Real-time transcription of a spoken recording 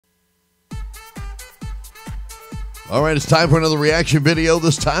All right, it's time for another reaction video.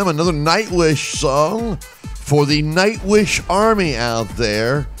 This time, another Nightwish song for the Nightwish army out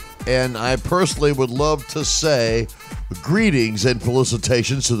there. And I personally would love to say greetings and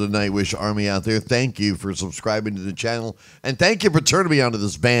felicitations to the Nightwish army out there. Thank you for subscribing to the channel. And thank you for turning me onto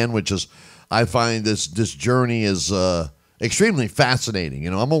this band, which is, I find this journey is extremely fascinating. You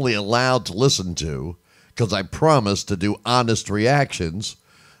know, I'm only allowed to listen to, because I promised to do honest reactions,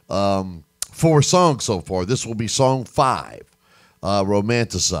 4 songs so far. This will be song 5,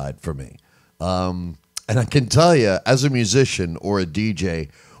 Romanticide for me. And I can tell you, as a musician or a DJ,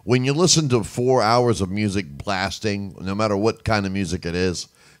 when you listen to 4 hours of music blasting, no matter what kind of music it is,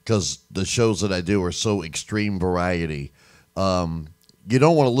 because the shows that I do are so extreme variety, you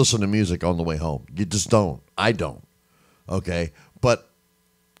don't want to listen to music on the way home. You just don't. I don't. Okay? But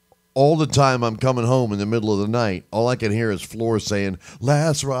all the time I'm coming home in the middle of the night, all I can hear is Floor saying,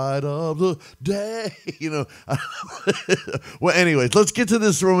 "Last ride of the day." You know. Well, anyways, let's get to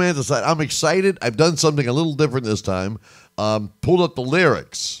this Romanticide. I'm excited. I've done something a little different this time. Pulled up the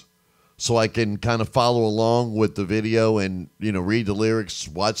lyrics so I can kind of follow along with the video and, you know, read the lyrics,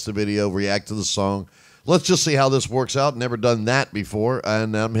 watch the video, react to the song. Let's just see how this works out. Never done that before.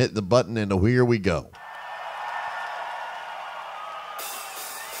 And I'm hitting the button, and here we go.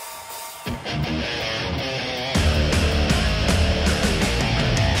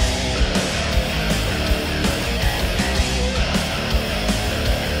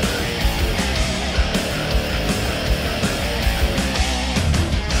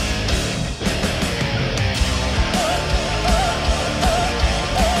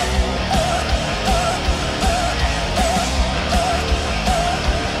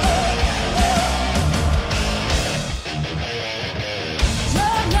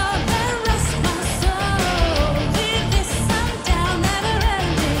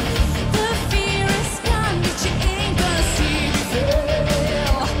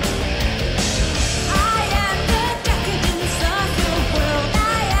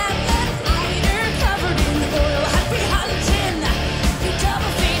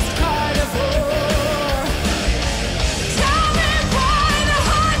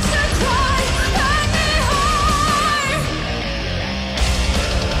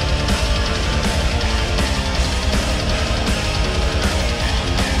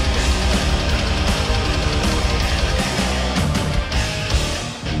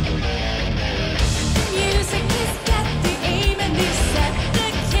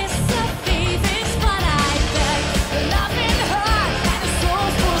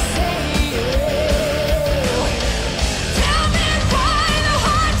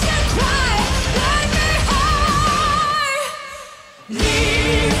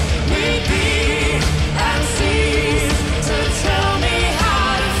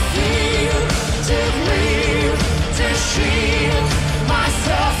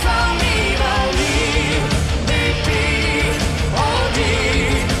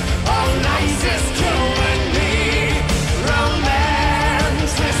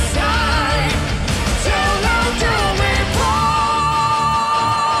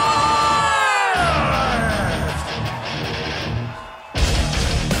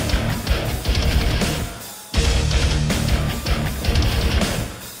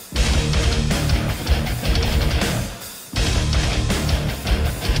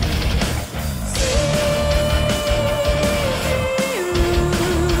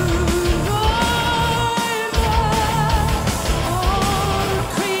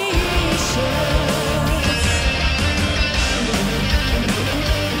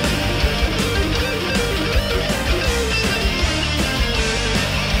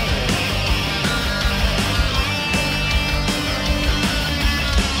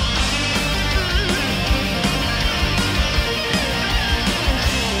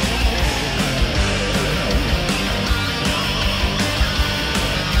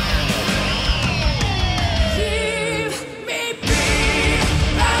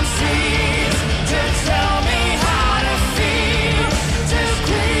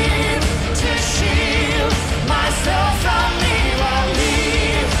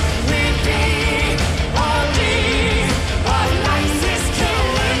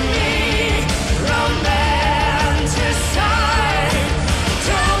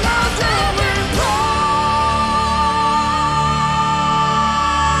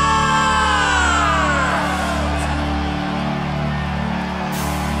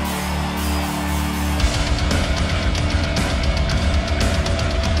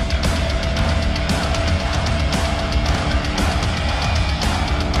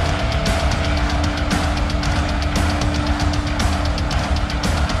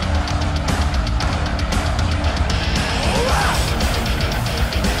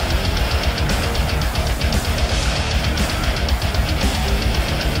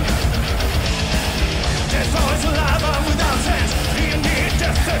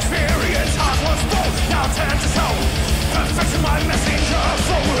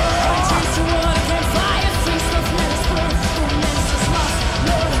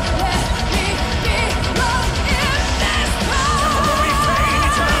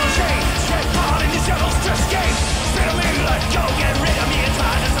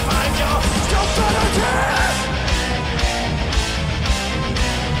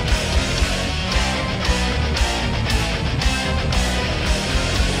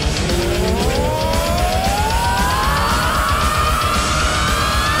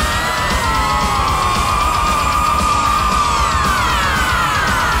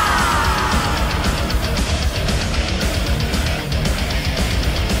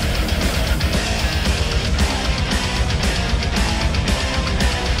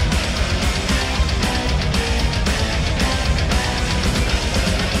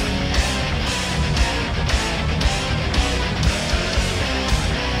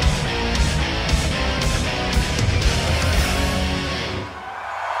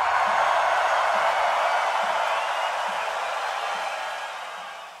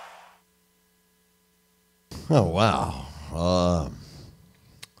 Oh, wow.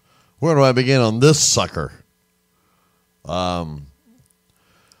 Where do I begin on this sucker? Yeah,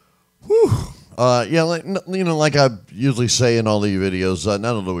 like I usually say in all these videos,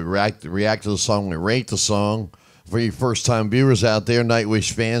 not only do we react to the song, we rate the song. For you first-time viewers out there,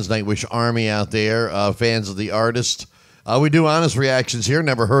 Nightwish fans, Nightwish Army out there, fans of the artist, we do honest reactions here.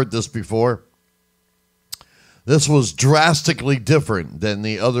 Never heard this before. This was drastically different than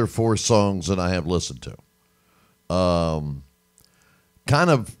the other 4 songs that I have listened to. Kind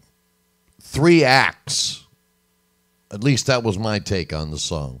of 3 acts. At least that was my take on the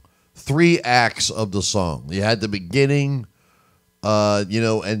song. 3 acts of the song. You had the beginning, and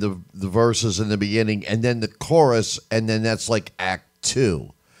the verses in the beginning, and then the chorus, and then that's like act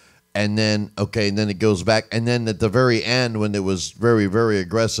 2. And then, and then it goes back. And then at the very end, when it was very, very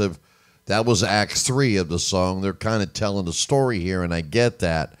aggressive, that was act 3 of the song. They're kind of telling the story here, and I get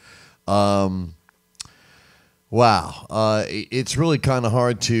that. Wow. It's really kind of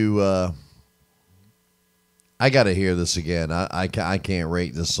hard to... I got to hear this again. I can't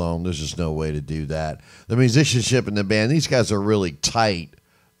rate this song. There's just no way to do that. The musicianship in the band, these guys are really tight.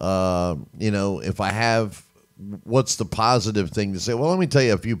 If I have... What's the positive thing to say? Well, let me tell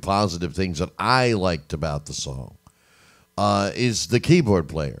you a few positive things that I liked about the song. Is the keyboard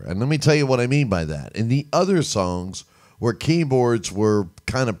player. And let me tell you what I mean by that. In the other songs where keyboards were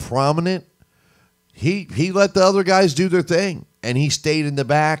kind of prominent, he let the other guys do their thing. And he stayed in the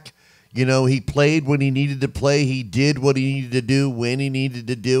back. He played when he needed to play. He did what he needed to do when he needed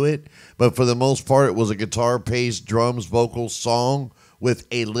to do it. But for the most part, it was a guitar, bass, drums, vocals song with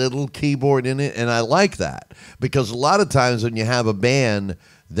a little keyboard in it. And I like that. Because a lot of times when you have a band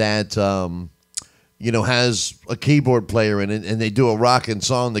that... has a keyboard player in it, and they do a rockin'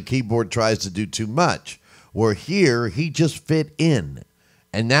 song, the keyboard tries to do too much. Where here, he just fit in,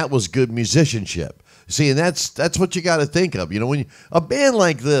 and that was good musicianship. See, and that's what you got to think of. When a band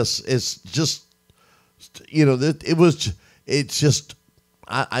like this is just, it's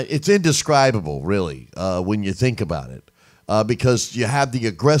indescribable, really, when you think about it, because you have the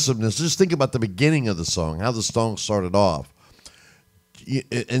aggressiveness. Just think about the beginning of the song, how the song started off.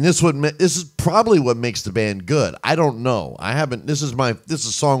 And this is probably what makes the band good. I don't know. This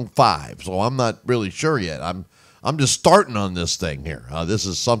is song 5, so I'm not really sure yet. I'm just starting on this thing here. This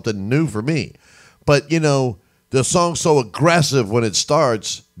is something new for me. But the song's so aggressive when it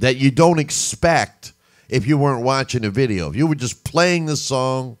starts that you don't expect if you weren't watching a video. If you were just playing the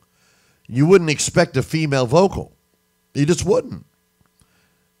song, you wouldn't expect a female vocal. You just wouldn't.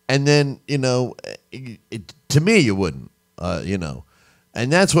 And then to me, you wouldn't.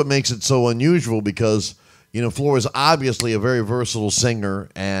 And that's what makes it so unusual because, Floor is obviously a very versatile singer,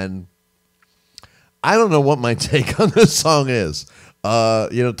 and I don't know what my take on this song is.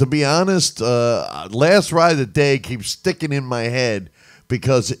 To be honest, Last Ride of the Day keeps sticking in my head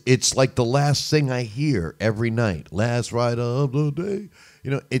because it's like the last thing I hear every night. Last Ride of the Day.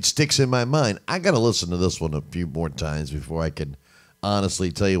 It sticks in my mind. I got to listen to this one a few more times before I can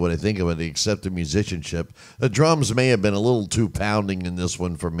honestly tell you what I think of it, except the musicianship. The drums may have been a little too pounding in this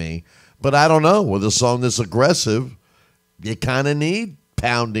one for me, but I don't know. With a song this aggressive, you kind of need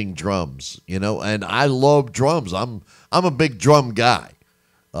pounding drums, and I love drums. I'm a big drum guy.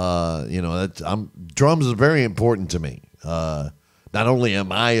 Drums is very important to me. Not only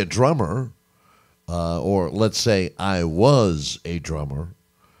am I a drummer, or let's say I was a drummer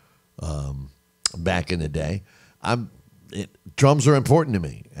back in the day, drums are important to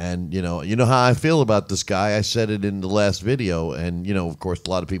me, and you know how I feel about this guy. I said it in the last video, and of course, a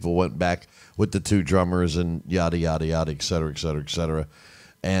lot of people went back with the 2 drummers and yada yada yada, et cetera, et cetera, et cetera.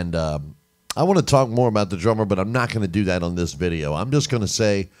 And I want to talk more about the drummer, but I'm not going to do that on this video. I'm just going to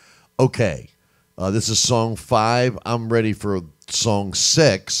say, okay, this is song 5. I'm ready for song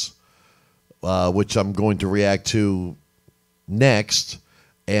 6, which I'm going to react to next,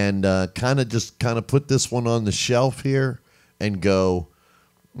 and kind of put this one on the shelf here. And go,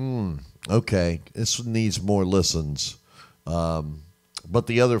 okay, this needs more listens. But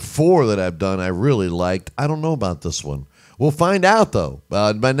the other 4 that I've done, I really liked. I don't know about this one. We'll find out, though.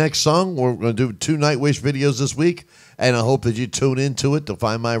 My next song, we're going to do 2 Nightwish videos this week, and I hope that you tune into it to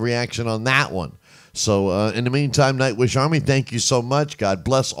find my reaction on that one. So in the meantime, Nightwish Army, thank you so much. God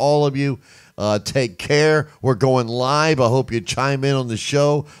bless all of you. Take care. We're going live. I hope you chime in on the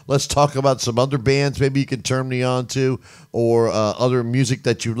show. Let's talk about some other bands maybe you can turn me on to, or other music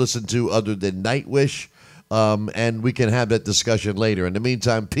that you listen to other than Nightwish, and we can have that discussion later. In the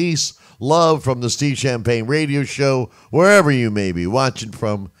meantime, peace, love from the Steve Champagne Radio Show, wherever you may be watching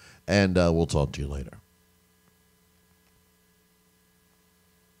from, and we'll talk to you later.